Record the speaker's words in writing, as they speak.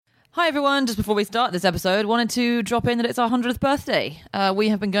Hi everyone, just before we start this episode, wanted to drop in that it's our 100th birthday. We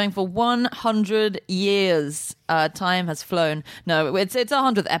have been going for 100 years. Time has flown. No, it's our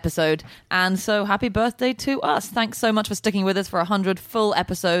 100th episode, and so happy birthday to us. Thanks so much for sticking with us for 100 full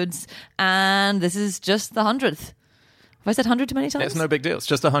episodes, and this is just the 100th. Have I said 100 too many times? It's no big deal. It's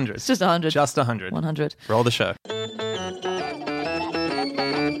just 100. It's just 100. Just 100. 100. Roll the show.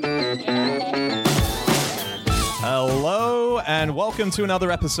 Hello, and welcome to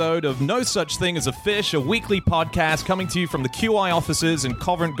another episode of No Such Thing as a Fish, a weekly podcast coming to you from the QI offices in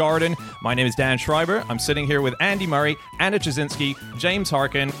Covent Garden. My name is Dan Schreiber. I'm sitting here with Andy Murray, Anna Jasinski, James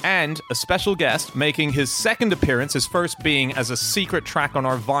Harkin, and a special guest making his second appearance, his first being as a secret track on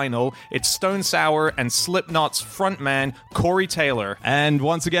our vinyl. It's Stone Sour and Slipknot's frontman, Corey Taylor. And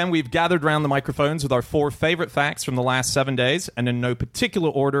once again, we've gathered around the microphones with our 4 favorite facts from the last 7 days, and in no particular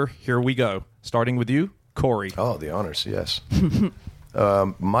order, here we go. Starting with you, Corey. Oh, the honors, yes.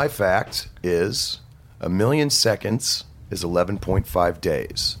 My fact is 1 million seconds is 11.5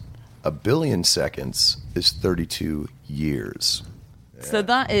 days. 1 billion seconds is 32 years. Yeah. So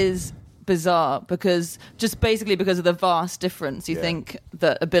that is bizarre because just basically because of the vast difference. You think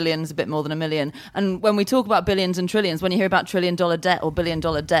that a billion is a bit more than a million. And when we talk about billions and trillions, when you hear about $1 trillion debt or $1 billion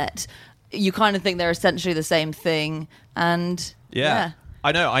debt, you kind of think they're essentially the same thing. And yeah.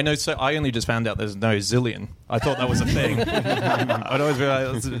 I know. So I only just found out there's no zillion. I thought that was a thing. I'd always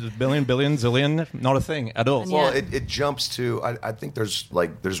realize billion, zillion, not a thing at all. Well, it jumps to. I think there's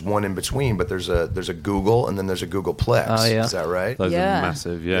one in between, but there's a Google and then there's a Googleplex. Oh, yeah. Is that right? Those are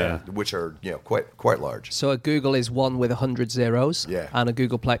massive, which are quite large. So a Google is one with 100 zeros, and a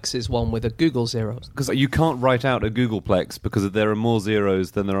Googleplex is one with a Google zeros. Because you can't write out a Googleplex because there are more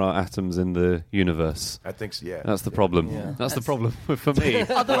zeros than there are atoms in the universe. I think so. Yeah, that's the problem. Yeah. That's the problem for me.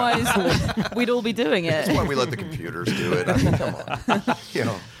 Otherwise, we'd all be doing it. That's why we let the computers do it. I mean, come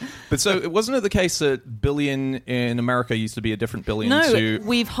on. But so, wasn't it the case that billion in America used to be a different billion? No,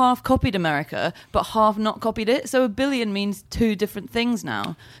 we've half copied America, but half not copied it. So a billion means 2 different things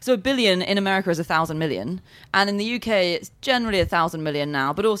now. So a billion in America is 1,000 million, and in the UK it's generally 1,000 million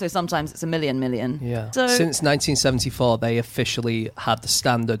now, but also sometimes it's a million. Yeah. So since 1974, they officially had the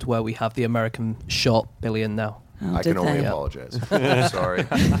standard where we have the American short billion now. Oh, I can only apologize. I'm sorry.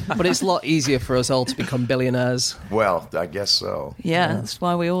 But it's a lot easier for us all to become billionaires. Well, I guess so. Yeah, that's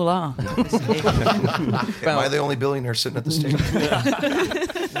why we all are. Am I the only billionaire sitting at the stage?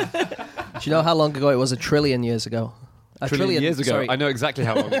 Do you know how long ago it was? 1 trillion years ago. A trillion years ago? Sorry. I know exactly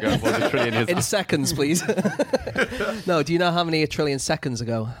how long ago it was. 1 trillion years ago. In seconds, please. No, do you know how many 1 trillion seconds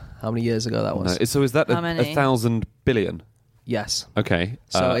ago? How many years ago that was? No. So is that 1,000 billion? Yes. Okay.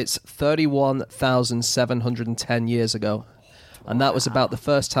 So it's 31,710 years ago. And that was about the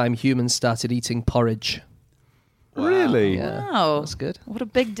first time humans started eating porridge. Wow. Really? Yeah. Wow. That's good. What a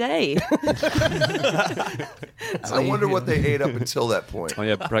big day. I wonder what they ate up until that point. Oh,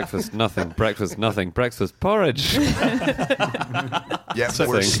 yeah, breakfast, nothing. Breakfast, nothing. Breakfast, porridge. Yeah,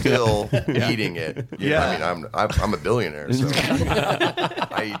 we're still eating it. I mean, I'm a billionaire, so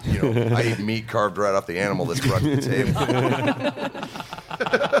I eat meat carved right off the animal that's brought to the table.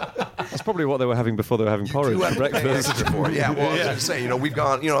 That's probably what they were having before they were having porridge for breakfast. Yeah, well, I was going to say,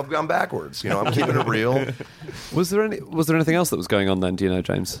 I've gone backwards. I'm keeping it real. Was there anything else that was going on then? Do you know,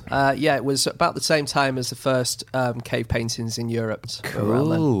 James? Yeah, it was about the same time as the first cave paintings in Europe.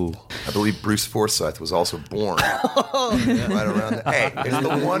 Cool. I believe Bruce Forsyth was also born right around there. Hey, it's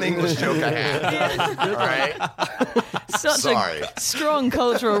the one English joke I had. All right. Such a strong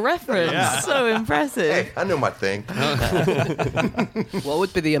cultural reference. Yeah. So impressive. Hey, I know my thing. What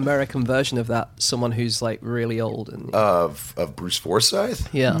would be the American version of that? Someone who's like really old and of Bruce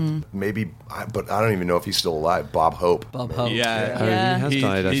Forsyth? Yeah. Maybe, but I don't even know if he's still alive. Bob Hope. Yeah. He has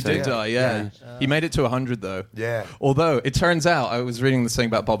died, I He think. did die, yeah. He made it to 100, though. Yeah. Although, it turns out, I was reading this thing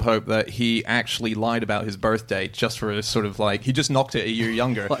about Bob Hope, that he actually lied about his birthday just for a sort of like, he just knocked it a year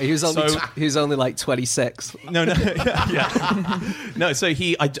younger. Well, he was only like 26. No. No, so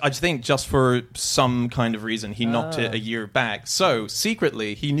I think just for some kind of reason, he knocked it a year back. So,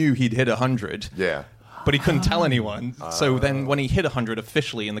 secretly, he knew he'd hit 100. Yeah. But he couldn't tell anyone. So then when he hit 100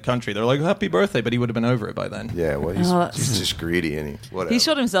 officially in the country, they're like, happy birthday, but he would have been over it by then. Yeah, well, he's just greedy, isn't he? Whatever. He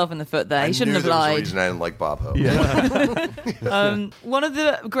shot himself in the foot there. He shouldn't have lied. There was a reason I didn't like Bob Hope. Yeah. One of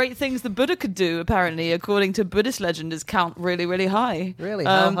the great things the Buddha could do, apparently, according to Buddhist legend, is count really, really high. Really?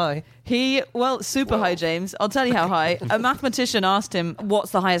 How high? Super high, James. I'll tell you how high. A mathematician asked him,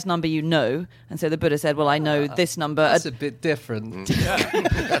 what's the highest number you know? And so the Buddha said, well, I know this number. That's a bit different.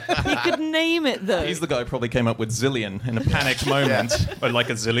 He could name it, though. He's the guy who probably came up with zillion in a panicked moment. Or like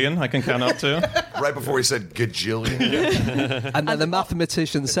a zillion, I can count up to. Right before he said gajillion. And then the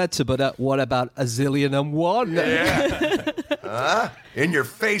mathematician said to Buddha, what about a zillion and one? In your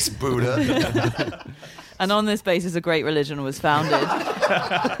face, Buddha. And on this basis, a great religion was founded.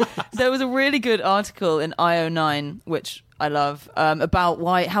 There was a really good article in IO9, which I love,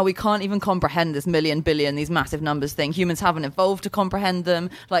 about how we can't even comprehend this million, billion, these massive numbers thing. Humans haven't evolved to comprehend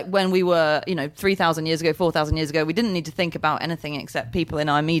them. Like when we were, 3,000 years ago, 4,000 years ago, we didn't need to think about anything except people in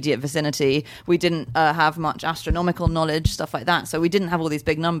our immediate vicinity. We didn't have much astronomical knowledge, stuff like that. So we didn't have all these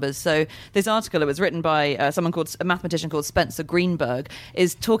big numbers. So this article, it was written by a mathematician called Spencer Greenberg,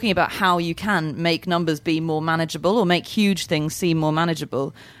 is talking about how you can make numbers be more manageable or make huge things seem more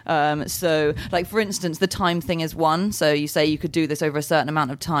manageable. So, like, for instance, the time thing is one. So you say you could do this over a certain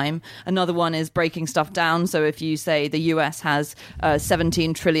amount of time. Another one is breaking stuff down. So if you say the US has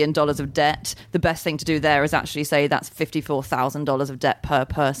 $17 trillion of debt, the best thing to do there is actually say that's $54,000 of debt per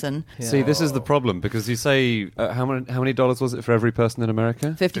person. Yeah. See, this is the problem, because you say, how many dollars was it for every person in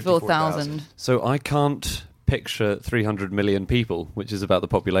America? 54,000. So I can't picture 300 million people, which is about the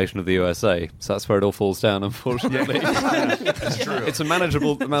population of the USA. So that's where it all falls down, unfortunately. That's true. It's a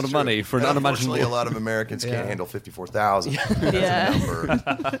manageable amount of money for an unimaginable... Unfortunately, a lot of Americans can't handle 54,000.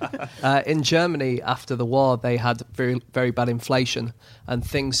 Yeah. In Germany, after the war, they had very, very bad inflation, and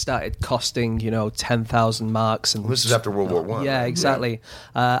things started costing, 10,000 marks. And this is after World War I. Yeah, exactly.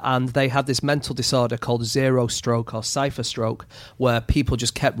 And they had this mental disorder called zero stroke or cipher stroke, where people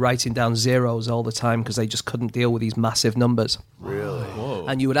just kept writing down zeros all the time because they just couldn't deal with these massive numbers. Really? Whoa.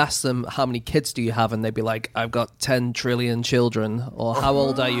 And you would ask them, how many kids do you have? And they'd be like, I've got 10 trillion children. Or how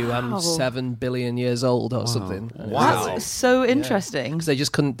old are you? I'm 7 billion years old or something. Wow. That's so interesting. Because they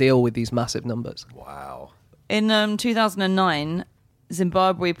just couldn't deal with these massive numbers. Wow. In 2009,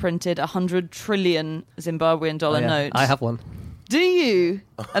 Zimbabwe printed 100 trillion Zimbabwean dollar notes. I have one. Do you?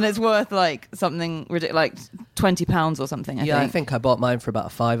 And it's worth like something ridiculous, like £20 or something. I think I bought mine for about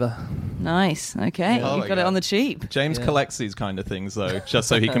 $5. Nice. Okay, Oh you my got it God. on the cheap. James collects these kind of things, though, just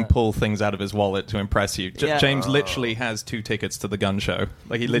so he can pull things out of his wallet to impress you. Yeah. James literally has 2 tickets to the gun show.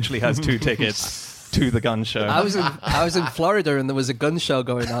 Like, he literally has 2 tickets to the gun show. I was in Florida and there was a gun show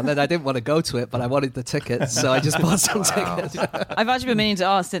going on, and I didn't want to go to it, but I wanted the tickets, so I just bought some tickets. I've actually been meaning to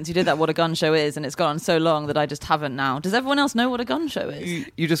ask since you did that what a gun show is, and it's gone on so long that I just haven't now. Does everyone else know what a gun show is?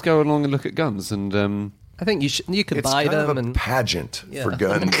 You just go along and look at guns, and I think you can It's buy kind them of a and pageant Yeah. for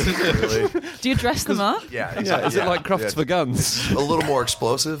guns, really. Do you dress them up? Yeah, yeah, exactly. is it like Crofts for Guns? A little more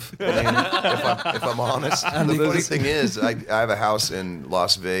explosive, if I'm honest. And the funny thing is, I have a house in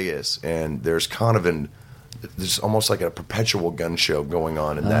Las Vegas, and there's there's almost like a perpetual gun show going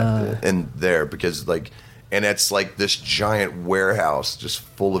on in there, because and it's like this giant warehouse just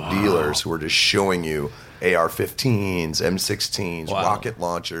full of dealers who are just showing you AR-15s, M16s, rocket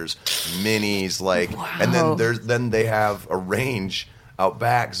launchers, minis, and then they have a range out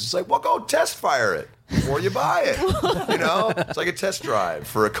back. It's like, well, go test fire it before you buy it. It's like a test drive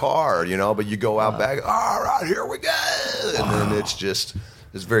for a car. But you go out back. All right, here we go, and then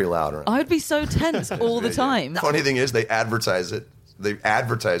it's very loud around. I'd be so tense all the time. Funny thing is, they advertise it. They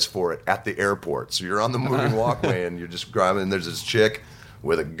advertise for it at the airport. So you're on the moving walkway, and you're just driving, and there's this chick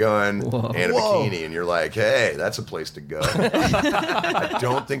with a gun and a bikini, and you're like, hey, that's a place to go. I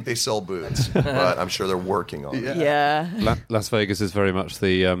don't think they sell boots, but I'm sure they're working on it. Yeah. Las Vegas is very much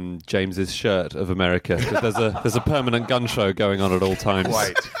the James's shirt of America. There's a permanent gun show going on at all times.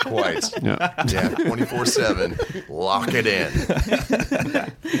 Quite. Yeah. Yeah, 24/7. Lock it in.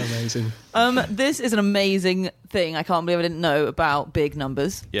 amazing. This is an amazing thing. I can't believe I didn't know about big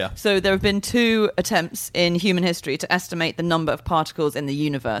numbers. Yeah. So there have been 2 attempts in human history to estimate the number of particles in the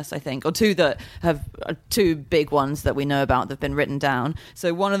universe, I think, or 2 that have 2 big ones that we know about that have been written down.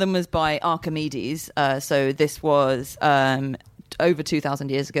 So one of them was by Archimedes. So this was over 2,000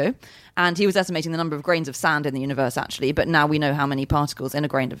 years ago. And he was estimating the number of grains of sand in the universe, actually, but now we know how many particles in a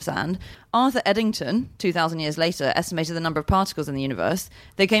grain of sand. Arthur Eddington, 2,000 years later, estimated the number of particles in the universe.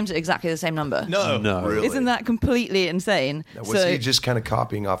 They came to exactly the same number. No. Really? Isn't that completely insane? Now, was he just kind of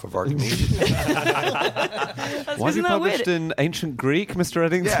copying off of Archimedes? Why have you Isn't that published weird? in ancient Greek, Mr.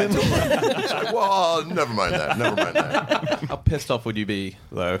 Eddington? It's like, well, never mind that. How pissed off would you be,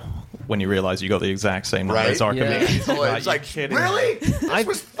 though, when you realize you got the exact same number Right? as Archimedes. Oh, Like, it's you're like, kidding me. really? This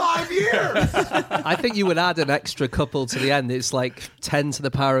was 5 years. I think you would add an extra couple to the end. It's like 10 to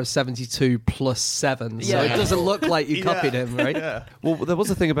the power of 72 plus 7. So Yeah. it doesn't look like you copied him, right? Yeah. Well, there was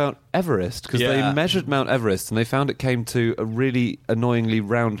a thing about Everest, because Yeah. they measured Mount Everest and they found it came to a really annoyingly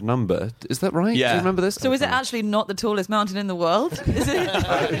round number. Is that right? Yeah. Do you remember this? So is it actually not the tallest mountain in the world? Is it?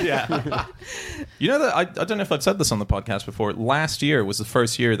 Yeah. You know that I don't know if I've said this on the podcast before. Last year was the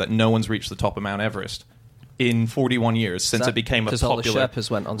first year that no one's reached the top of Mount Everest in 41 years since it became a because all the popular. Sherpas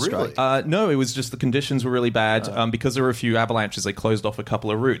went on Really? strike. No, it was just the conditions were really bad. Because there were a few avalanches, they closed off a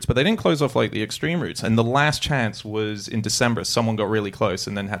couple of routes, but they didn't close off like the extreme routes. And the last chance was in December. Someone got really close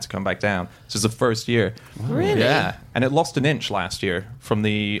and then had to come back down. This is the first year. Really? Yeah, and it lost an inch last year from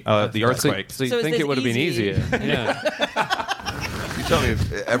the earthquake. So you So is think this it would have been easy? easier? Yeah. You tell me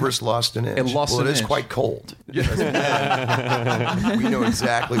if Everest lost an inch. It lost well, an it is inch. quite cold. We know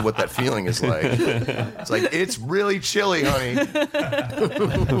exactly what that feeling is like. It's like, it's really chilly, honey. I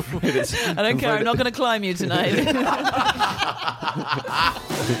don't care. I'm not going to climb you tonight.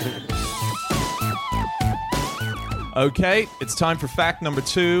 Okay, it's time for fact number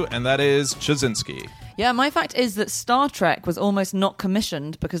 2, and that is Chazinski. Yeah, my fact is that Star Trek was almost not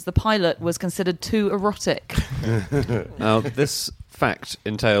commissioned because the pilot was considered too erotic. Now, this fact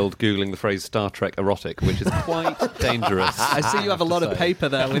entailed Googling the phrase Star Trek erotic, which is quite dangerous. I see you have a lot of paper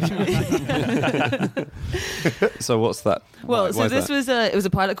there with you. So what's that? Well, Why so is this that? was a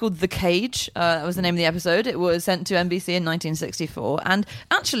pilot called The Cage. That was the name of the episode. It was sent to NBC in 1964. And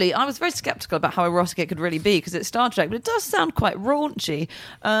actually, I was very skeptical about how erotic it could really be because it's Star Trek, but it does sound quite raunchy.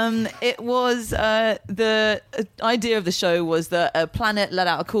 It was the idea of the show was that a planet let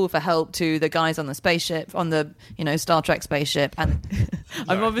out a call for help to the guys on the spaceship, on the Star Trek spaceship, and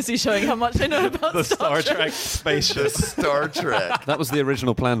I'm obviously showing how much I know about The Star Star Trek. Trek spaceship. Star Trek. That was the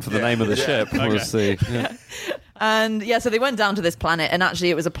original plan for the name of the ship. Was the And yeah, so they went down to this planet, and actually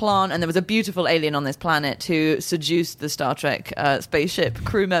it was a plant, and there was a beautiful alien on this planet to seduce the Star Trek spaceship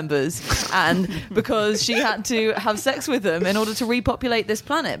crew members, and because she had to have sex with them in order to repopulate this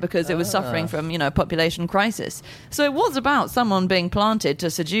planet because it was suffering from a population crisis. So it was about someone being planted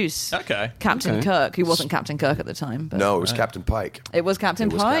to seduce Okay. Captain Okay. Kirk, who wasn't Captain Kirk at the time. But No, it was Captain Pike. it was Captain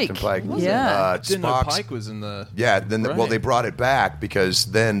It was Pike. Captain Pike. Yeah. Didn't know Spock's- Pike was in the... Yeah, then well, Right. they brought it back because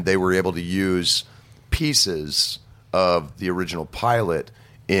then they were able to use pieces of the original pilot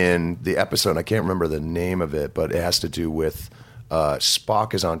in the episode. I can't remember the name of it, but it has to do with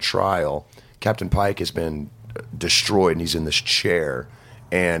Spock is on trial. Captain Pike has been destroyed, and he's in this chair.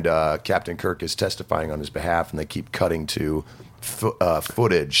 And Captain Kirk is testifying on his behalf, and they keep cutting to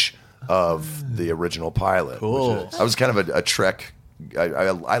footage of the original pilot. Cool. I was kind of a Trek.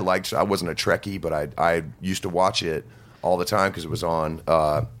 I wasn't a Trekkie, but I used to watch it all the time because it was on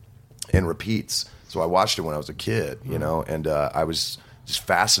in repeats. So I watched it when I was a kid, and I was just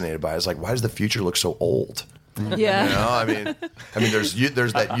fascinated by it. I was like, why does the future look so old? Yeah. I mean, there's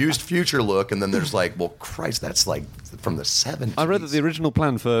that used future look, and then there's like, well, Christ, that's like from the 70s. I read that the original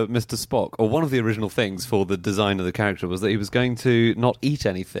plan for Mr. Spock, or one of the original things for the design of the character, was that he was going to not eat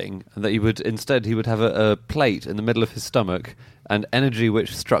anything, and that he would have a plate in the middle of his stomach, and energy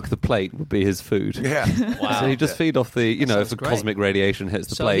which struck the plate would be his food. Yeah. So he'd just feed off the, if Sounds the great. cosmic radiation hits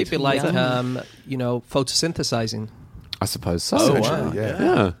the So plate. he'd be like, Yeah. photosynthesizing. I suppose so. Essentially,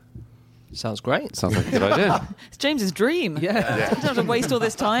 yeah. Sounds great. Sounds like a good idea. It's James's dream. Yeah. You don't have to waste all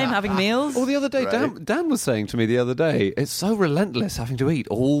this time having meals. Well, the other day, Right. Dan was saying to me the other day, it's so relentless having to eat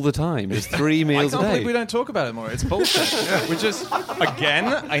all the time. Just 3 I meals a can't day. believe we don't talk about it more. It's bullshit. We're just... Again?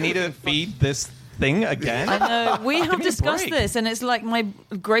 I need to feed this thing again? I know. We have me a discussed break. this, and it's like my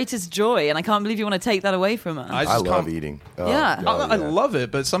greatest joy, and I can't believe you want to take that away from us. I just love can't- eating. Yeah. I love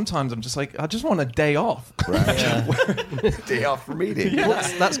it, but sometimes I'm just like, I just want a day off. Day off from eating.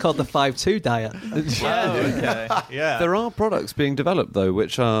 That's called the 5-2 diet. Okay. Yeah. There are products being developed, though,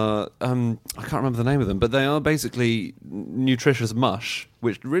 which are, I can't remember the name of them, but they are basically nutritious mush,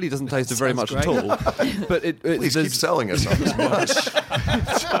 which really doesn't taste of very much Sounds at all. But Please keep selling us on this much.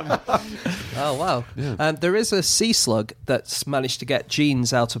 Oh, wow. There is a sea slug that's managed to get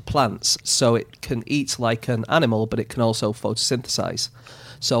genes out of plants so it can eat like an animal, but it can also photosynthesize.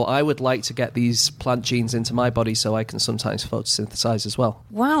 So I would like to get these plant genes into my body so I can sometimes photosynthesize as well.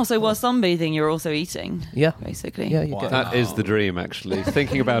 Wow. So while sunbathing, you're also eating. Yeah. Basically. Yeah, you get That is the dream, actually.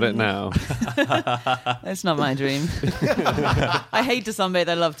 Thinking about it now. That's not my dream. I hate to sunbathe.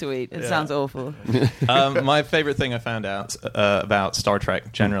 I love to eat. It sounds awful. My favorite thing I found out about Star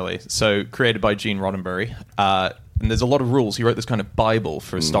Trek generally, so created by Gene Roddenberry, and there's a lot of rules. He wrote this kind of Bible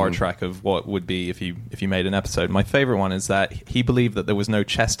for Star Trek of what would be if you made an episode. My favorite one is that he believed that there was no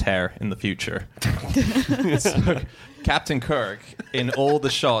chest hair in the future. So, Captain Kirk, in all the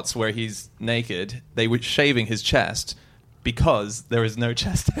shots where he's naked, they were shaving his chest because there is no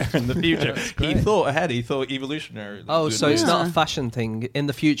chest hair in the future. He thought ahead. He thought evolutionary. Oh, so it's not a fashion thing. In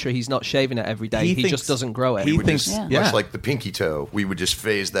the future, he's not shaving it every day. He just doesn't grow it. He would thinks- just, yeah. much like the pinky toe, we would just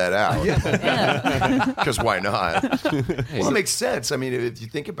phase that out. Because why not? Well, it makes sense. I mean, if you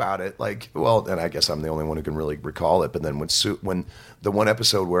think about it, and I guess I'm the only one who can really recall it, but then when the one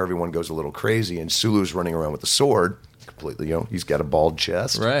episode where everyone goes a little crazy and Sulu's running around with the sword, completely, he's got a bald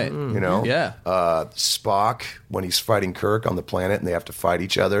chest. Right. Yeah. Spock, when he's fighting Kirk on the planet and they have to fight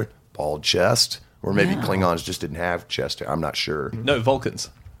each other, bald chest. Or maybe Klingons just didn't have chest hair. I'm not sure. No, Vulcans.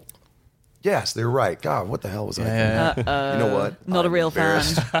 Yes, they're right. God, what the hell was I thinking? You know what? Not a real fan.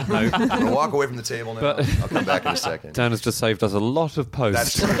 I'm going to walk away from the table now. I'll come back in a second. Dan has just saved us a lot of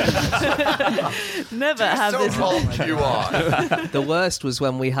posts. Never have So this. called QI. The worst was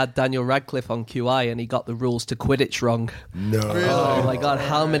when we had Daniel Radcliffe on QI and he got the rules to Quidditch wrong. No. Oh my God,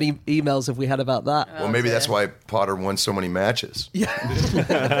 how many emails have we had about that? Well, maybe that's why Potter won so many matches. Yeah.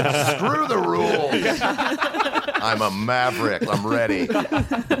 Screw the rules. I'm a maverick. I'm ready.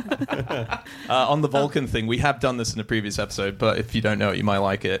 On the Vulcan thing, we have done this in a previous episode, but if you don't know it, you might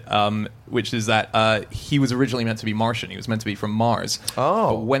like it. Which is that he was originally meant to be Martian. He was meant to be from Mars.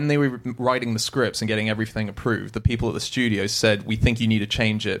 Oh. But when they were writing the scripts and getting everything approved, the people at the studio said, we think you need to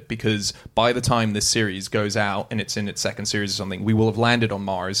change it because by the time this series goes out and it's in its second series or something, we will have landed on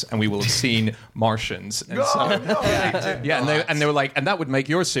Mars and we will have seen Martians. And and they were like, and that would make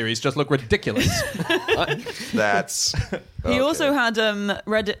your series just look ridiculous. That's... He also had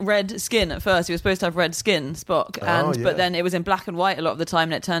red skin at first. He was supposed to have red skin, Spock, but then it was in black and white a lot of the time,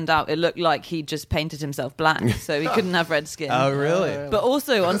 and it turned out it looked like he just painted himself black, so he couldn't have red skin. Oh, really? But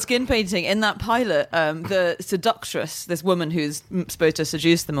also on skin painting, in that pilot, the seductress, this woman who's supposed to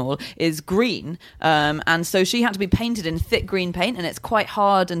seduce them all, is green, and so she had to be painted in thick green paint, and it's quite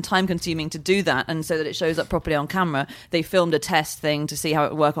hard and time-consuming to do that, and so that it shows up properly on camera. They filmed a test thing to see how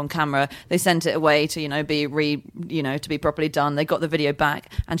it would work on camera. They sent it away to be properly done. They got the video back,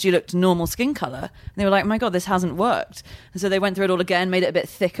 and she looked normal skin color. And they were like, "Oh my God, this hasn't worked." And so they went through it all again, made it a bit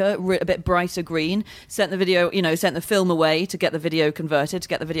thicker, a bit brighter green. Sent the film away to get the video converted, to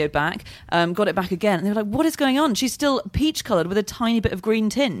get the video back. Got it back again, and they were like, "What is going on? She's still peach colored with a tiny bit of green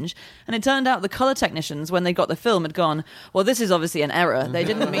tinge." And it turned out the color technicians, when they got the film, had gone, "Well, this is obviously an error. They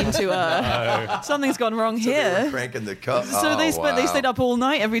didn't mean to. Something's gone wrong here." They were cranking the cup. So they stayed up all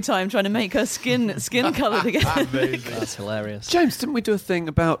night every time trying to make her skin colored again. That's hilarious. James, didn't we do a thing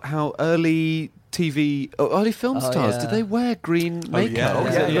about how early early film stars, did they wear green makeup? yeah. Oh,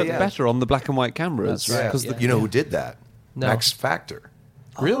 Because yeah, it looked yeah. better on the black and white cameras. That's right. Because Yeah. you know who did that? No. Max Factor.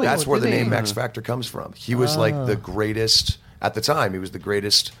 Really? That's where the did he? name Max Factor comes from. He was like the greatest, at the time, he was the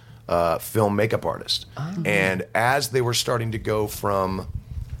greatest film makeup artist. And as they were starting to go from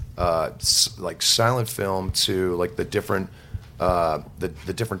silent film to like the different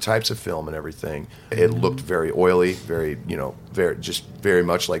different types of film and everything, it looked very oily, very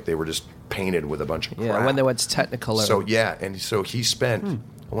much like they were just painted with a bunch of crap. Yeah, when they went to Technicolor. So he spent,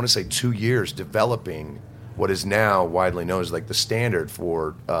 I want to say 2 years developing what is now widely known as like the standard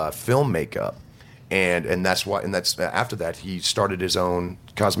for film makeup. And that's why, after that he started his own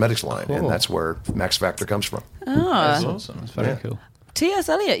cosmetics line, and that's where Max Factor comes from. That's awesome. That's very cool. T.S.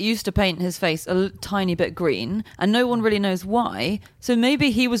 Eliot used to paint his face a tiny bit green, and no one really knows why. So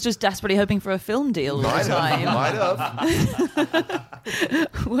maybe he was just desperately hoping for a film deal all the time. Might have.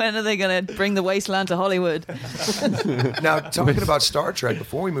 When are they going to bring the wasteland to Hollywood? Now, talking about Star Trek,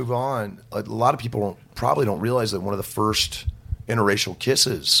 before we move on, a lot of people probably don't realize that one of the first interracial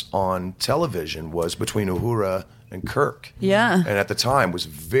kisses on television was between Uhura and Kirk. Yeah. And at the time was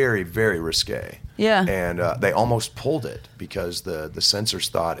very, very risque. Yeah. And they almost pulled it because the censors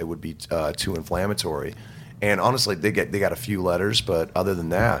thought it would be too inflammatory. And honestly, they got a few letters, but other than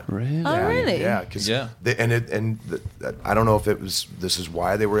that, Really? Oh, really? Yeah, because Yeah. I don't know if this is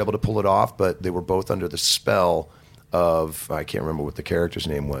why they were able to pull it off, but they were both under the spell of, I can't remember what the character's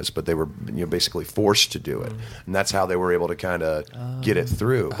name was, but they were basically forced to do it, and that's how they were able to kind of get it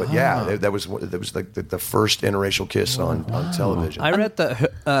through. But that was like the first interracial kiss on television. I read that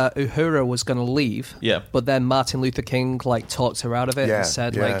Uhura was going to leave. Yeah. But then Martin Luther King talked her out of it and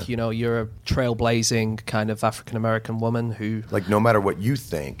said you're a trailblazing kind of African American woman who Like, no matter what you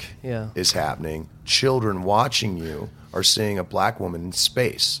think Yeah. is happening, children watching you are seeing a black woman in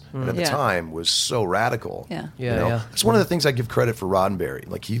space. And at the Yeah. time was so radical. Yeah. Yeah, You know? yeah. It's one of the things I give credit for Roddenberry.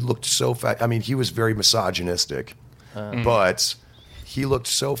 Like, he looked so fat. I mean, he was very misogynistic but he looked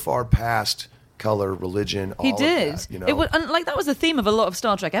so far past color, religion, all He of did. that, you know? It was, and like that was the theme of a lot of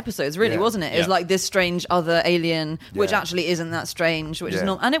Star Trek episodes, really, Yeah. wasn't it? It was Yeah. like this strange other alien, which Yeah. actually isn't that strange, which is Yeah.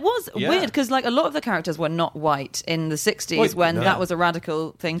 not. And it was Yeah. weird because like a lot of the characters were not white in the 60s when no. that was a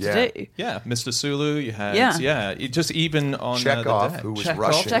radical thing Yeah. to do. Yeah, Mr. Sulu. You had Yeah. just even on Chekhov, the deck. who was Chekhov,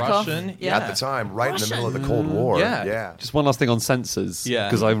 Russian. Russian, Yeah. At the time, right in the middle of the Cold War. Yeah. Yeah. Just one last thing on censors. Yeah.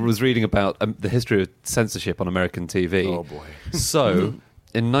 Because I was reading about the history of censorship on American TV. Oh, boy. So,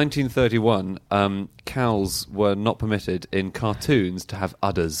 in 1931, cows were not permitted in cartoons to have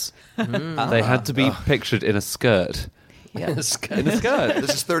udders. They had to be pictured in a skirt. Yeah. In a skirt.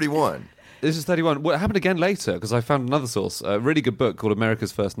 This is 31. This is 31. Well, it happened again later because I found another source, a really good book called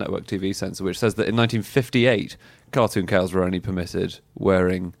America's First Network TV Censor, which says that in 1958, cartoon cows were only permitted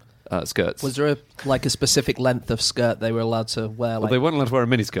wearing skirts. Was there a specific length of skirt they were allowed to wear? Well, they weren't allowed to wear a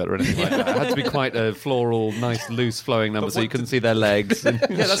miniskirt or anything like that. It had to be quite a floral, nice, loose, flowing number so you couldn't see their legs. And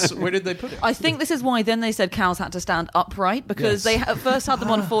Yeah, that's where did they put it? I think this is why then they said cows had to stand upright because they at first had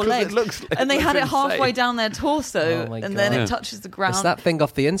them on four 'Cause it legs looks- and they it had it looks halfway insane. down their torso Oh my and then God. it Yeah. touches the ground. It's that thing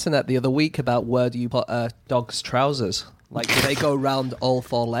off the internet the other week about where do you put a dog's trousers? Like, do they go round all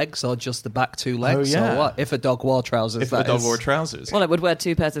four legs or just the back two legs? Oh, yeah. Or what? If a dog wore trousers, If the that dog is- wore trousers. Well, it would wear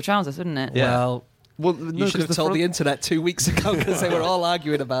two pairs of trousers, wouldn't it? Well, well, you should have told the internet 2 weeks ago because they were all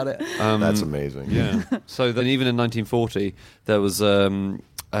arguing about it. That's amazing. Yeah. So then, even in 1940, there was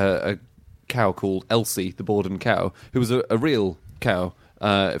a cow called Elsie, the Borden cow, who was a real cow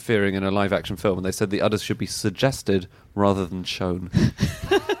appearing in a live-action film, and they said the udders should be suggested rather than shown.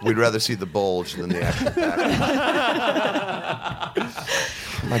 We'd rather see the bulge than the actual back.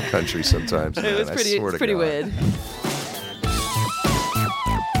 My country sometimes. It man, was I pretty, swear it's to pretty God. weird.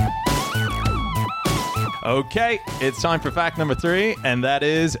 Okay, it's time for fact number 3, and that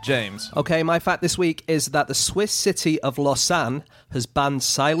is James. Okay, my fact this week is that the Swiss city of Lausanne has banned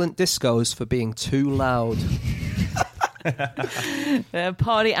silent discos for being too loud. They're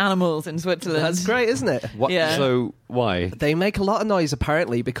party animals in Switzerland. That's great, isn't it? What? Yeah. So why? They make a lot of noise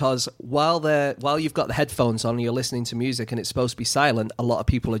apparently because while you've got the headphones on and you're listening to music and it's supposed to be silent, a lot of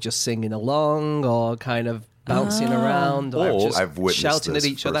people are just singing along or kind of bouncing around or just I've witnessed shouting this at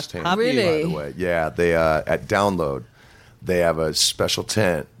each other. firsthand, Have you? Really? by the way. Yeah, they at Download, they have a special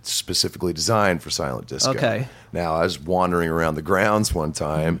tent specifically designed for silent disco. Okay. Now, I was wandering around the grounds one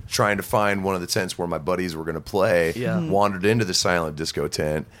time trying to find one of the tents where my buddies were going to play. Yeah. Wandered into the silent disco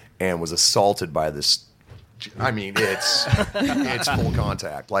tent and was assaulted by this. I mean, it's full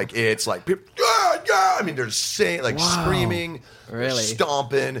contact. Like it's like people. I mean, they're saying like screaming, Really?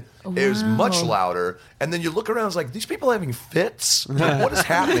 stomping. It was much louder. And then you look around, it's like these people are having fits. Like, what is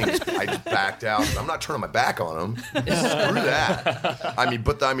happening? I just backed out. I'm not turning my back on them. Screw that. I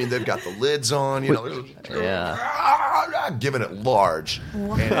mean, they've got the lids on. You know, giving it large,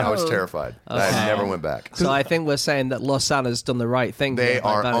 and I was terrified. I never went back. So I think we're saying that Lausanne has done the right thing. They here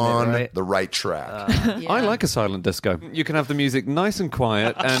by are banning it, on right? the right track. I like a silent disco. You can have the music nice and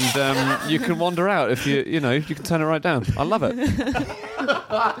quiet, and you can wander out if you can turn it right down. I love it.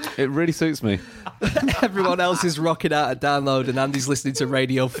 It really suits me. Everyone else is rocking out at Download and Andy's listening to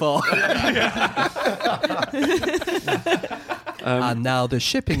Radio 4. And now the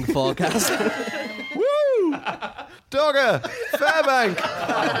shipping forecast. Dogger, Fairbank.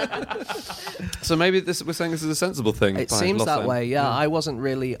 So maybe we're saying this is a sensible thing. It by seems that Lausanne. way, yeah. I wasn't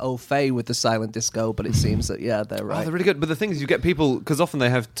really au fait with the silent disco, but it seems that, yeah, they're Oh, right. they're really good. But the thing is, you get people, because often they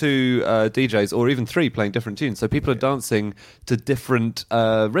have two DJs or even three playing different tunes. So people are dancing to different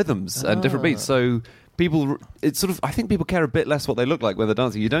rhythms and different beats. So people, it's sort of, I think people care a bit less what they look like when they're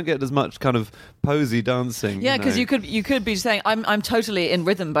dancing. You don't get as much kind of posy dancing. Yeah, because know. you could be saying I'm totally in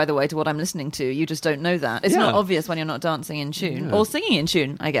rhythm, by the way, to what I'm listening to. You just don't know that. It's Yeah. not obvious when you're not dancing in tune or singing in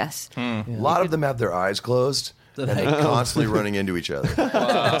tune, I guess. A lot of them have their eyes closed. And they're constantly running into each other.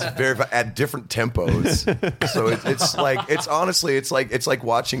 It's very at different tempos. So it's like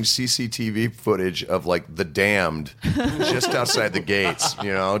watching CCTV footage of like The Damned just outside the gates.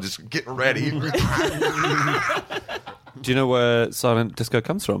 You know, just getting ready. Do you know where silent disco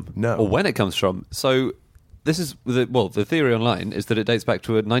comes from? No. Or when it comes from? So this is, the theory online is that it dates back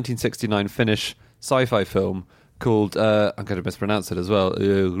to a 1969 Finnish sci-fi film called, I'm going to mispronounce it as well,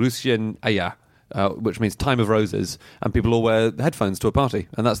 Russian Aya. which means Time of Roses, and people all wear headphones to a party,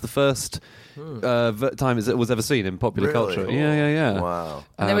 and that's the first time it was ever seen in popular Really? culture. Yeah. Wow.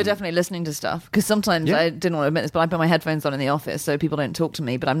 And they were definitely listening to stuff, because sometimes Yeah. I didn't want to admit this, but I put my headphones on in the office so people don't talk to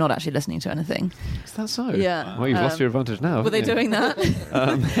me, but I'm not actually listening to anything. Is that so? Yeah. Well, you've lost your advantage now. Were they haven't you? doing that?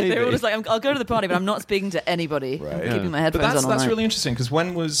 They were all just like, I'll go to the party, but I'm not speaking to anybody. Right. I'm Yeah. keeping my But headphones that's on all night. really interesting, because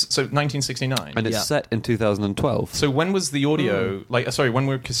when was 1969? And it's Yeah. set in 2012. So when was the audio when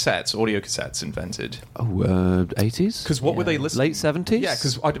were audio cassettes invented? 80s? Because what were they listening? Late 70s? Yeah,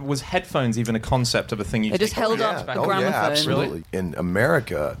 because was headphones even a concept of a thing you They just take held out up back a Oh, gramophone. yeah, absolutely. In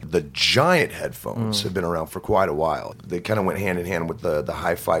America, the giant headphones have been around for quite a while. They kind of went hand in hand with the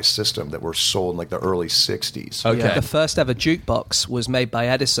hi-fi system that were sold in like the early 60s. Okay. Yeah, the first ever jukebox was made by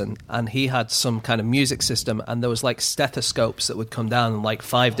Edison, and he had some kind of music system, and there was like stethoscopes that would come down, and like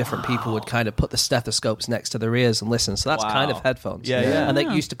 5 different people would kind of put the stethoscopes next to their ears and listen. So that's Wow. kind of headphones. Yeah. And they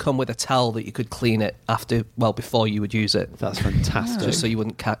used to come with a towel that you could clean it before you would use it. That's fantastic. Just so you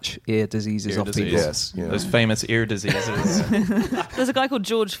wouldn't catch ear diseases Ear off disease. people. Yes, yeah. Those famous ear diseases. There's a guy called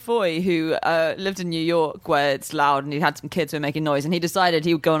George Foy who lived in New York where it's loud and he had some kids who were making noise, and he decided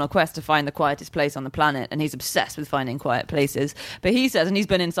he would go on a quest to find the quietest place on the planet, and he's obsessed with finding quiet places. But he says, and he's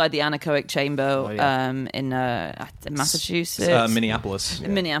been inside the anechoic chamber in Massachusetts. Minneapolis.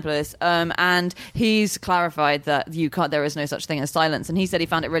 In Minneapolis, and he's clarified that there is no such thing as silence, and he said he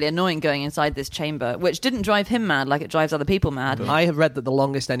found it really annoying going inside this chamber, which didn't drive him mad like it drives other people mad. I have read that the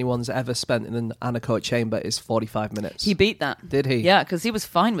longest anyone's ever spent in an anechoic chamber is 45 minutes. He beat that. Did he? Yeah, because he was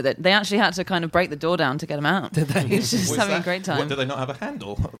fine with it. They actually had to kind of break the door down to get him out. Did they? He was just Was having a that- great time. What, do they not have a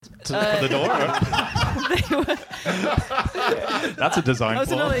handle to the door? That's a design That was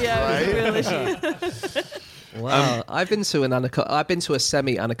flaw. another real issue. Wow. I've been to a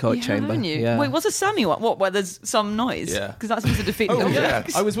semi-anechoic Yeah, chamber. haven't you? Yeah. Wait, what's a semi one? What, where there's some noise? Yeah. Because that seems to defeat Oh, the yeah.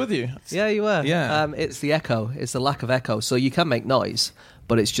 object. I was with you. Yeah, you were. Yeah. It's the echo. It's the lack of echo. So you can make noise,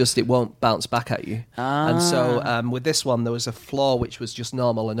 but it's just it won't bounce back at you. And so with this one, there was a floor which was just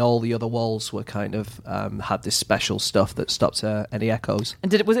normal, and all the other walls were kind of had this special stuff that stopped any echoes.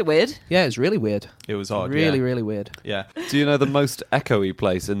 And was it weird? Yeah, it's really weird. It was odd. Really, yeah. really weird. Yeah. Do you know the most echoey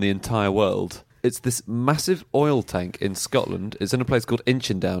place in the entire world? It's this massive oil tank in Scotland. It's in a place called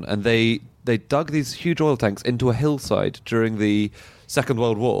Inchindown, and they dug these huge oil tanks into a hillside during the Second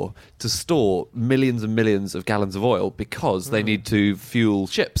World War to store millions and millions of gallons of oil because they need to fuel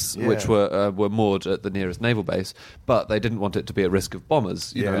ships, Yeah. which were moored at the nearest naval base, but they didn't want it to be at risk of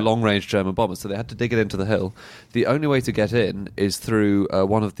bombers, Yeah. long-range German bombers, so they had to dig it into the hill. The only way to get in is through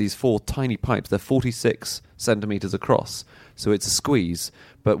one of these 4 tiny pipes. They're 46 centimetres across, so it's a squeeze.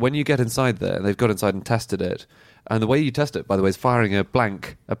 But when you get inside there, and they've got inside and tested it, and the way you test it, by the way, is firing a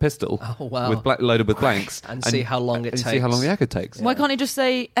pistol Oh, wow. with loaded with blanks, And see how long it and see how takes. long the echo takes. Why can't he just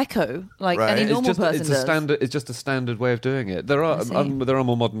say echo like Right. any It's normal person it's does? a standard. It's just a standard way of doing it. There are I see. there are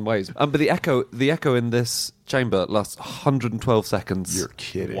more modern ways. But the echo in this chamber lasts 112 seconds. You're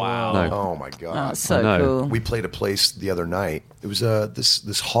kidding. Wow. No. Oh, my Oh, God. it's so I know. cool. We played a place the other night. It was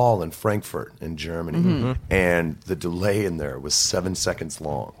this hall in Frankfurt in Germany, and the delay in there was 7 seconds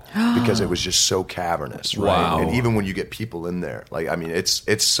long because it was just so cavernous. Right? Wow. And even when you get people in there,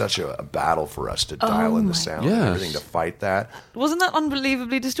 it's such a battle for us to dial in the sound and Yes. everything to fight that. Wasn't that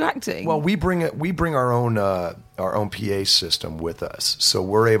unbelievably distracting? Well, we bring our own PA system with us, so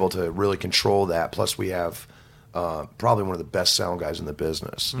we're able to really control that. Plus, we have probably one of the best sound guys in the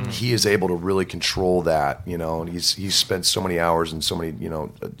business. He is able to really control that, and he's spent so many hours and so many,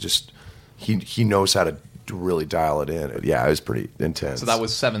 just he knows how to really dial it in. Yeah, it was pretty intense. So that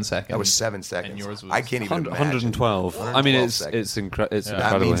was 7 seconds. that was 7 seconds. And yours was I can't even imagine. 112. I mean, it's seconds. it's That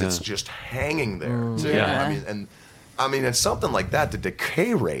incredible. means yeah. it's just hanging there. too. Yeah. I mean, and something like that, the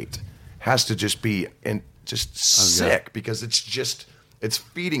decay rate has to just be just sick because it's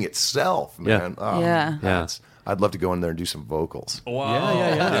feeding itself, man. Yeah. Oh, Yeah. Yeah. I'd love to go in there and do some vocals. Wow.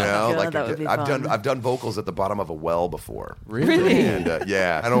 You know, God, that would be I've fun. done vocals at the bottom of a well before. Really? And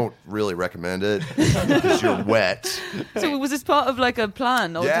I don't really recommend it because you're wet. So was this part of like a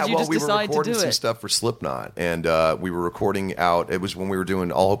plan, or did you just we were decide to recording do some it? stuff for Slipknot, and we were recording out. It was when we were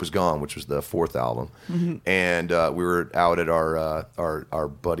doing All Hope Is Gone, which was the 4th album, and we were out at our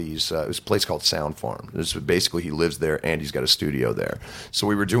buddies. It was a place called Sound Farm. This was basically he lives there and he's got a studio there. So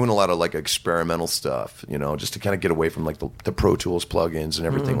we were doing a lot of like experimental stuff, just to kind of get away from like the Pro Tools plugins and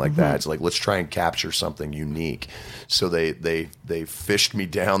everything like that. It's like let's try and capture something unique. So they fished me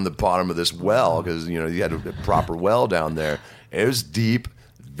down the bottom of this well because you had a proper well down there. It was deep,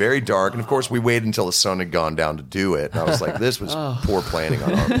 very dark, and of course we waited until the sun had gone down to do it. And I was like, this was poor planning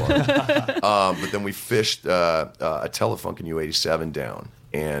on our part. But then we fished a Telefunken U87 down,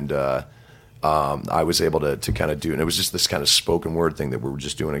 and I was able to kind of do, and it was just this kind of spoken word thing that we were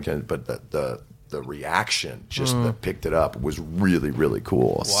just doing again. But the reaction just that picked it up was really, really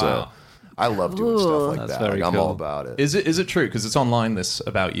cool. So I love doing stuff like That's that. very Like, I'm cool. all about it. Is it true? Because it's online this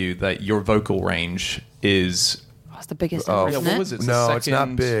about you that your vocal range is That's the biggest ever, isn't what it? was it? No, it's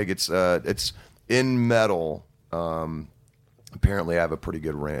not big. It's in metal. Apparently, I have a pretty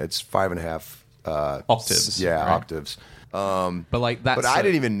good range. It's 5.5 Octaves, Yeah, right? octaves. But like that's But I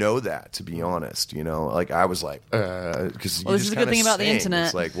didn't even know that, to be honest. You know, like I was like, because Well, this is a good thing about the internet.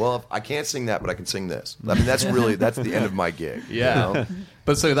 It's like, well, I can't sing that, but I can sing this. I mean, that's the end of my gig. Yeah. You know?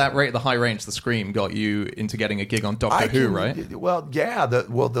 But so that the high range, the scream, got you into getting a gig on Doctor Who, right? Well, yeah. The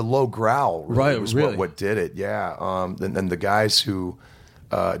low growl Right, was really? what did it. Yeah. And the guys who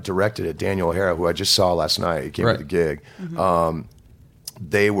directed it, Daniel O'Hara, who I just saw last night, he came Right. to the gig.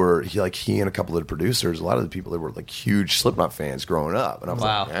 They were he and a couple of the producers. A lot of the people that were like huge Slipknot fans growing up, and I was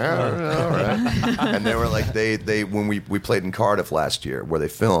Wow. like, yeah, all right. And they were like, they when we played in Cardiff last year, where they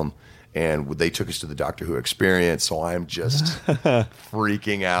film. And they took us to the Doctor Who experience, so I'm just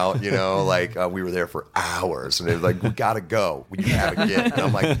freaking out, you know. Like we were there for hours, and they were like, "We gotta go. We have a gig." And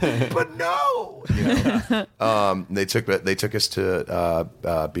I'm like, "But no," you know. They took us to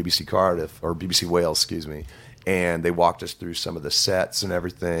BBC Cardiff or BBC Wales, excuse me, and they walked us through some of the sets and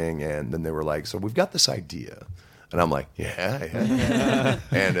everything. And then they were like, "So we've got this idea." And I'm like, yeah.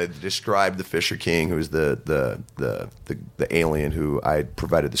 And it described the Fisher King, who was the alien who I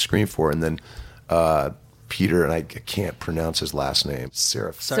provided the screen for, and then Peter, and I can't pronounce his last name,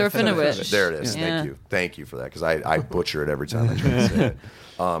 Serafinowicz. There it is. Yeah. Thank you for that, because I butcher it every time I try to say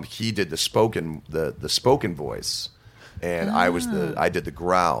it. He did the spoken voice, and I did the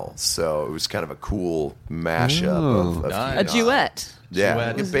growl. So it was kind of a cool mashup of Nice. A duet.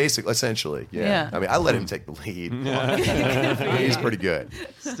 Yeah, Duet. essentially. Yeah. Yeah. I mean, I let him take the lead. He's pretty good.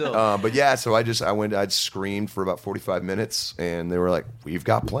 Still. But yeah, so I'd screamed for about 45 minutes, and they were like, "We've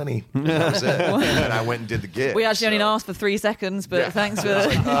got plenty." And that was it. And I went and did the gig. We actually only so- asked for 3 seconds, but Yeah. thanks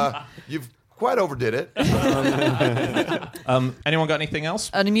for You've quite overdid it. Anyone got anything else?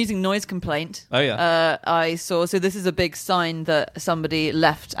 an amusing noise complaint. Oh, yeah. I saw. So this is a big sign that somebody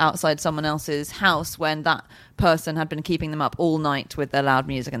left outside someone else's house when that person had been keeping them up all night with their loud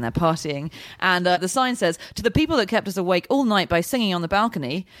music and their partying. And the sign says, "To the people that kept us awake all night by singing on the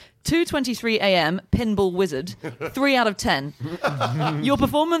balcony, 2:23 a.m. Pinball Wizard, 3 out of 10. Your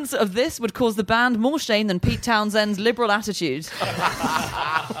performance of this would cause the band more shame than Pete Townshend's liberal attitude.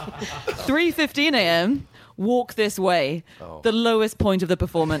 3:15 a.m. Walk This Way, the lowest point of the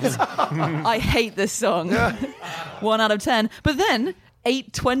performance. I hate this song. 1 out of 10. But then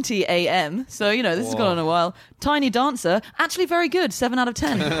 8:20 a.m. So, you know, this has gone on a while. Tiny Dancer, actually very good. 7 out of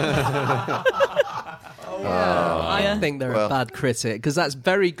 10. I think they're a bad critic because that's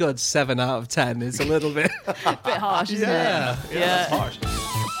very good. 7 out of 10 is a little bit. Bit harsh, isn't it? That's harsh.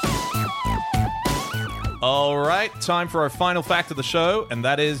 All right, time for our final fact of the show, and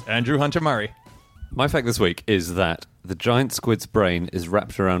that is Andrew Hunter Murray. My fact this week is that the giant squid's brain is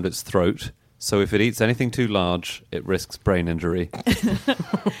wrapped around its throat, so if it eats anything too large, it risks brain injury.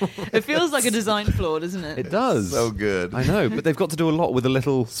 It feels like a design flaw, doesn't it? It does. So good. I know, but they've got to do a lot with a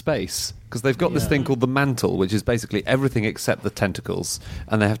little space because they've got this thing called the mantle, which is basically everything except the tentacles,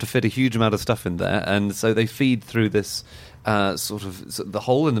 and they have to fit a huge amount of stuff in there, and so they feed through this sort of the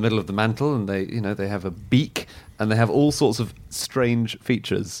hole in the middle of the mantle, and they have a beak, and they have all sorts of strange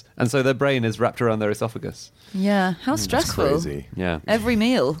features, and so their brain is wrapped around their esophagus. Yeah, how stressful. Crazy. Yeah. Every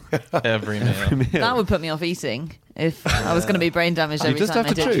meal. Every meal. That would put me off eating if I was going to be brain damaged You every just time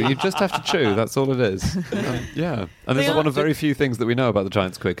have I to did. chew. You just have to chew. That's all it is. Yeah. And this is one of very few things that we know about the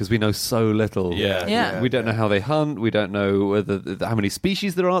giant squid because we know so little. Yeah. Yeah. We don't know how they hunt. We don't know how many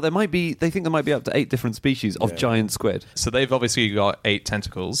species there are. They think there might be up to 8 different species of giant squid. So they've obviously got 8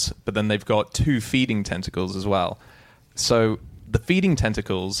 tentacles, but then they've got 2 feeding tentacles as well. So the feeding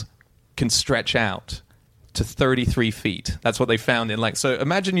tentacles can stretch out to 33 feet. That's what they found in so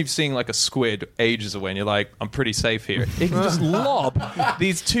imagine you've seen like a squid ages away and you're like, I'm pretty safe here. It can just lob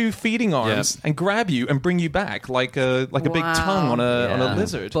these 2 feeding arms and grab you and bring you back like a big Wow. tongue on a Yeah.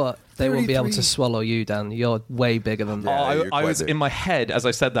 lizard. But they won't be able 33. to swallow you, Dan. You're way bigger than that. Yeah, I you're quite was big. in my head as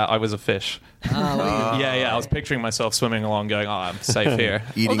I said that I was a fish. Yeah, I was picturing myself swimming along going, I'm safe here.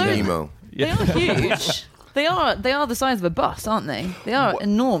 Eating Although- Nemo. They are huge. They are the size of a bus, aren't they? They are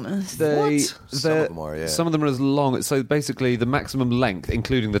enormous. Some of them are, yeah. Some of them are as long. So basically, the maximum length,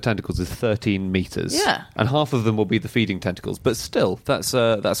 including the tentacles, is 13 meters. Yeah. And half of them will be the feeding tentacles. But still, that's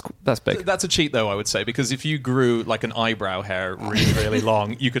big. That's a cheat, though, I would say, because if you grew like an eyebrow hair really, really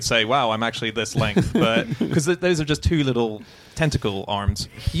long, you could say, wow, I'm actually this length. But because those are just two little tentacle arms.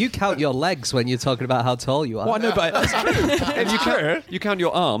 You count your legs when you're talking about how tall you are. Well, no, but that's true. You count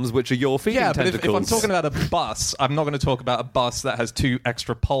your arms, which are your feeding Yeah, but tentacles. if I'm talking about a bus, I'm not going to talk about a bus that has two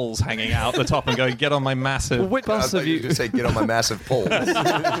extra poles hanging out the top and going, get on my massive... Which I bus thought have you were you... going to say, get on my massive pole.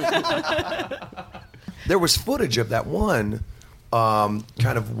 There was footage of that one kind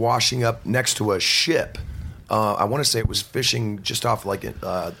of washing up next to a ship. I want to say it was fishing just off like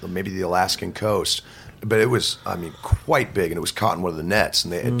maybe the Alaskan coast. But it was, quite big, and it was caught in one of the nets,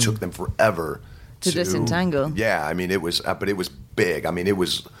 and it took them forever To disentangle. Yeah, it was, but it was big. And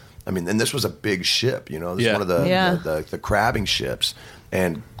this was a big ship, This is one of the crabbing ships,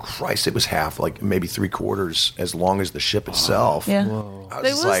 and Christ, it was half, like maybe 3/4 as long as the ship itself. Yeah. I was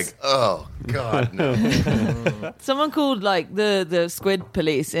just like, oh God, no. Someone called like the squid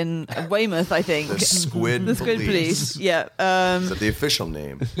police in Weymouth, I think. The squid The squid police. Yeah. Is that the official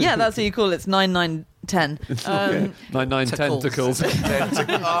name? Yeah, that's what you call it. It's 9910. 9 tentacles.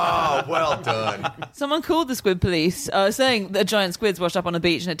 Oh, well done. Someone called the squid police, saying that giant squids washed up on a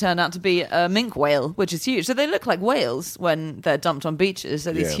beach, and it turned out to be a minke whale, which is huge. So they look like whales when they're dumped on beaches.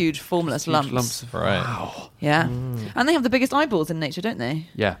 So these Yeah. huge formless lumps. Right. Yeah. And they have the biggest eyeballs in nature, don't they?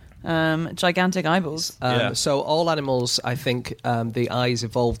 Yeah. Gigantic eyeballs. Yeah. So all animals, I think, the eyes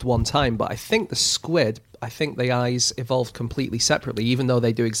evolved one time, but I think the squid, the eyes evolved completely separately, even though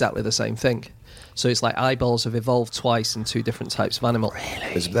they do exactly the same thing. So it's like eyeballs have evolved twice in two different types of animal.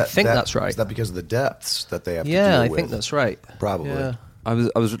 Really? I think that's right. Is that because of the depths that they have to Yeah, deal I with? think that's right. Probably. Yeah. I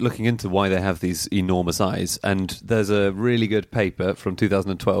was looking into why they have these enormous eyes, and there's a really good paper from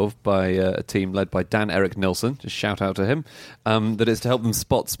 2012 by a team led by Dan Eric Nilsson, just shout out to him, that is to help them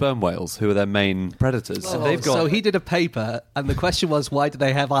spot sperm whales, who are their main predators. And they've got... So he did a paper, and the question was, why do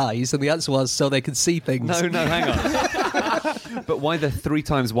they have eyes? And the answer was, so they can see things. No, hang on. But why they're 3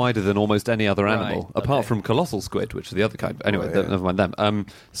 times wider than almost any other animal, Right, apart okay. from colossal squid, which are the other kind. Anyway, yeah. never mind them.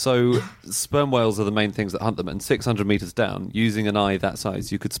 So sperm whales are the main things that hunt them, and 600 metres down, using an eye that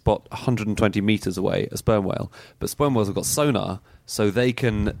size, you could spot 120 metres away a sperm whale. But sperm whales have got sonar, so they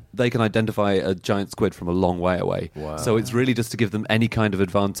can identify a giant squid from a long way away. Wow. So it's really just to give them any kind of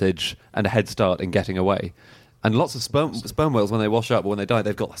advantage and a head start in getting away. And lots of sperm whales, when they wash up or when they die,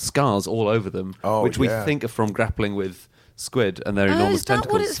 they've got scars all over them, which we think are from grappling with squid and their enormous is that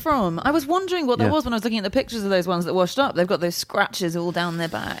tentacles. what it's from? I was wondering what that Yeah. was when I was looking at the pictures of those ones that washed up. They've got those scratches all down their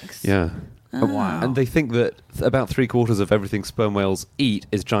backs. Yeah. Wow. And they think that about 3/4 of everything sperm whales eat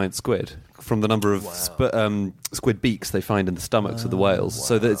is giant squid, from the number of squid beaks they find in the stomachs of the whales.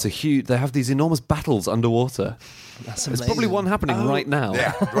 So that it's a huge. They have these enormous battles underwater. That's There's amazing. probably one happening right now.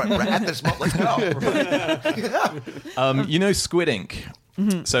 Yeah, right at this moment. Let's go. You know Squid Ink?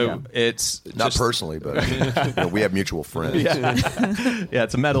 So it's Not just- personally, but we have mutual friends. Yeah,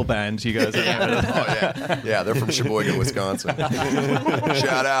 it's a metal band. You guys. Oh, yeah, they're from Sheboygan, Wisconsin.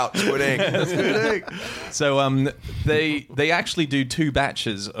 Shout out, Squid Ink. Squid Ink. So they actually do 2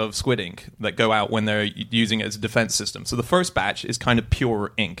 batches of squid ink that go out when they're using it as a defense system. So the first batch is kind of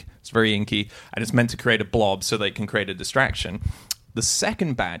pure ink. It's very inky, and it's meant to create a blob so they can create a distraction. The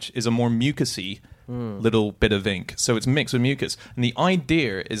second batch is a more mucusy little bit of ink, so it's mixed with mucus. And the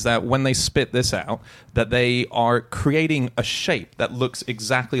idea is that when they spit this out, that they are creating a shape that looks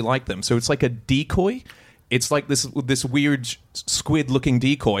exactly like them. So it's like a decoy. It's like this weird squid-looking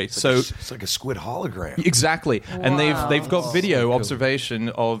decoy. So It's like a squid hologram. exactly, and Wow. they've got video observation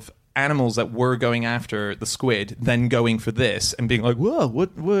of animals that were going after the squid, then going for this and being like, "Whoa,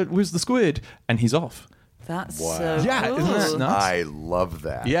 where's the squid?" And he's off. That's Wow. so Yeah, cool. isn't that nuts? I love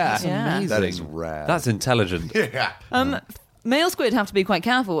that. Yeah. Yeah. That is rad. That's intelligent. yeah. Male squid have to be quite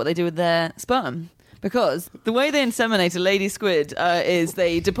careful what they do with their sperm, because the way they inseminate a lady squid is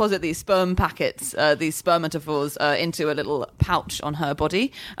they deposit these sperm packets, these spermatophores, into a little pouch on her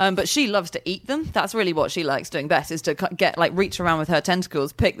body. But she loves to eat them. That's really what she likes doing best, is to reach around with her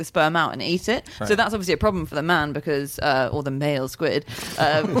tentacles, pick the sperm out and eat it. So that's obviously a problem for the man, because or the male squid,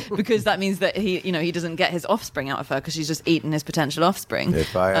 because that means that he doesn't get his offspring out of her, because she's just eaten his potential offspring.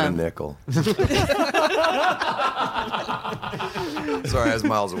 If I had a nickel. Sorry, I was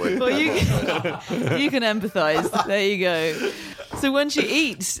miles away. Well, you can empathise. There you go. So when she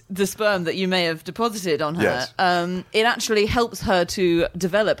eats the sperm that you may have deposited on her, Yes. it actually helps her to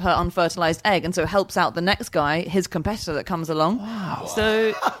develop her unfertilized egg, and so helps out the next guy, his competitor that comes along. Wow.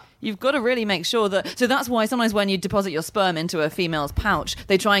 So You've got to really make sure that... So that's why sometimes when you deposit your sperm into a female's pouch,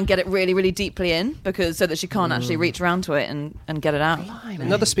 they try and get it really, really deeply in, because so that she can't actually reach around to it and get it out.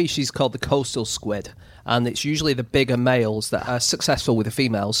 Another species called the coastal squid, and it's usually the bigger males that are successful with the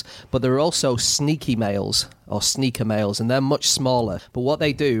females, but there are also sneaky males or sneaker males, and they're much smaller. But what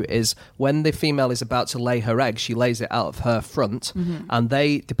they do is when the female is about to lay her egg, she lays it out of her front, and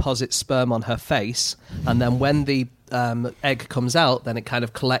they deposit sperm on her face, and then when the egg comes out, then it kind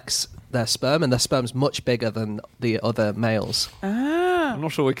of collects their sperm, and their sperm's much bigger than the other males. I'm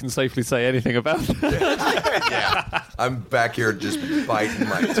not sure we can safely say anything about that. Yeah. I'm back here just biting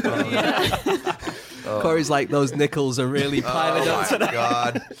my tongue. Corey's like, those nickels are really piling up Oh, my today.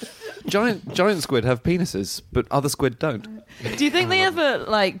 God. Giant squid have penises, but other squid don't. Do you think they ever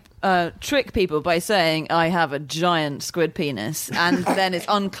trick people by saying I have a giant squid penis, and then it's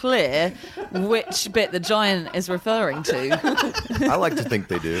unclear which bit the giant is referring to? I like to think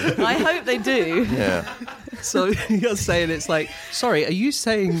they do. I hope they do. Yeah. So you're saying it's like, sorry, are you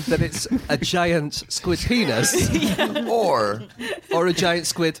saying that it's a giant squid penis Or or a giant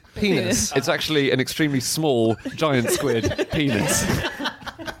squid penis? It's actually an extremely small giant squid penis.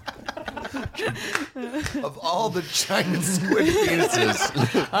 of all the giant squid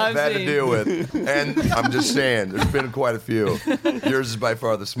penises I've had to seen. deal with, and I'm just saying, there's been quite a few. Yours is by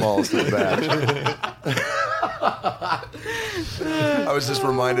far the smallest of the batch. I was just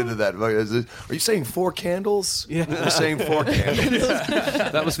reminded of that. Are you saying 4 candles? Yeah. You're saying 4 candles.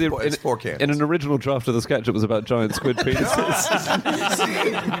 That was It's 4 candles. in an original draft of the sketch. It was about giant squid penises.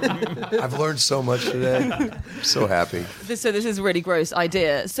 I've learned so much today. I'm so happy. So this is a really gross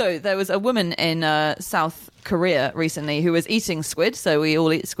idea. So there was a woman in South Korea recently who was eating squid. So we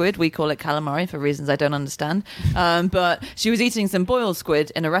all eat squid. We call it calamari for reasons I don't understand. But she was eating some boiled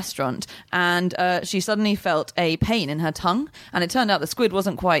squid in a restaurant, and she suddenly felt a pain in her tongue. And it turned out the squid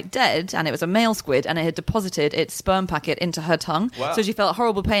wasn't quite dead, and it was a male squid, and it had deposited its sperm packet into her tongue. Wow. So she felt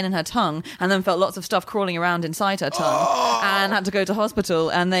horrible pain in her tongue, and then felt lots of stuff crawling around inside her tongue, and had to go to hospital.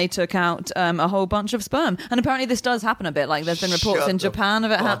 And they took out a whole bunch of sperm. And apparently this does happen a bit. Like there's been reports Shut in the Japan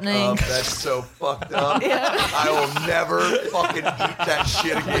of it fuck happening. up. That's so fucked up. I will never fucking eat that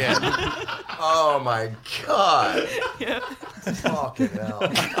shit again. Oh my God. Fucking hell.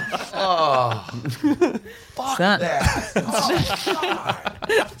 Oh. Fuck that. Oh,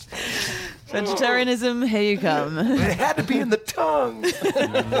 God. Vegetarianism, here you come. It had to be in the tongue.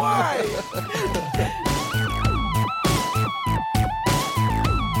 Why?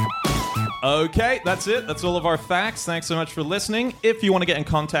 Okay, that's it. That's all of our facts. Thanks so much for listening. If you want to get in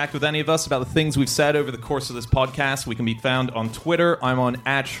contact with any of us about the things we've said over the course of this podcast, we can be found on Twitter. I'm on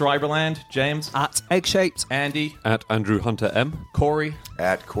 @Schreiberland. James. At egg-shaped. Andy. At Andrew Hunter M. Corey.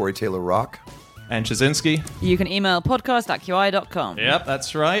 At Corey Taylor Rock. And Chazinski. You can email podcast@qi.com. Yep,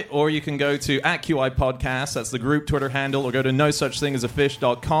 that's right. Or you can go to @QI Podcast. That's the group Twitter handle. Or go to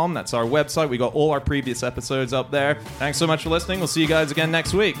nosuchthingasafish.com. That's our website. We got all our previous episodes up there. Thanks so much for listening. We'll see you guys again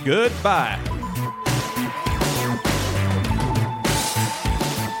next week. Goodbye.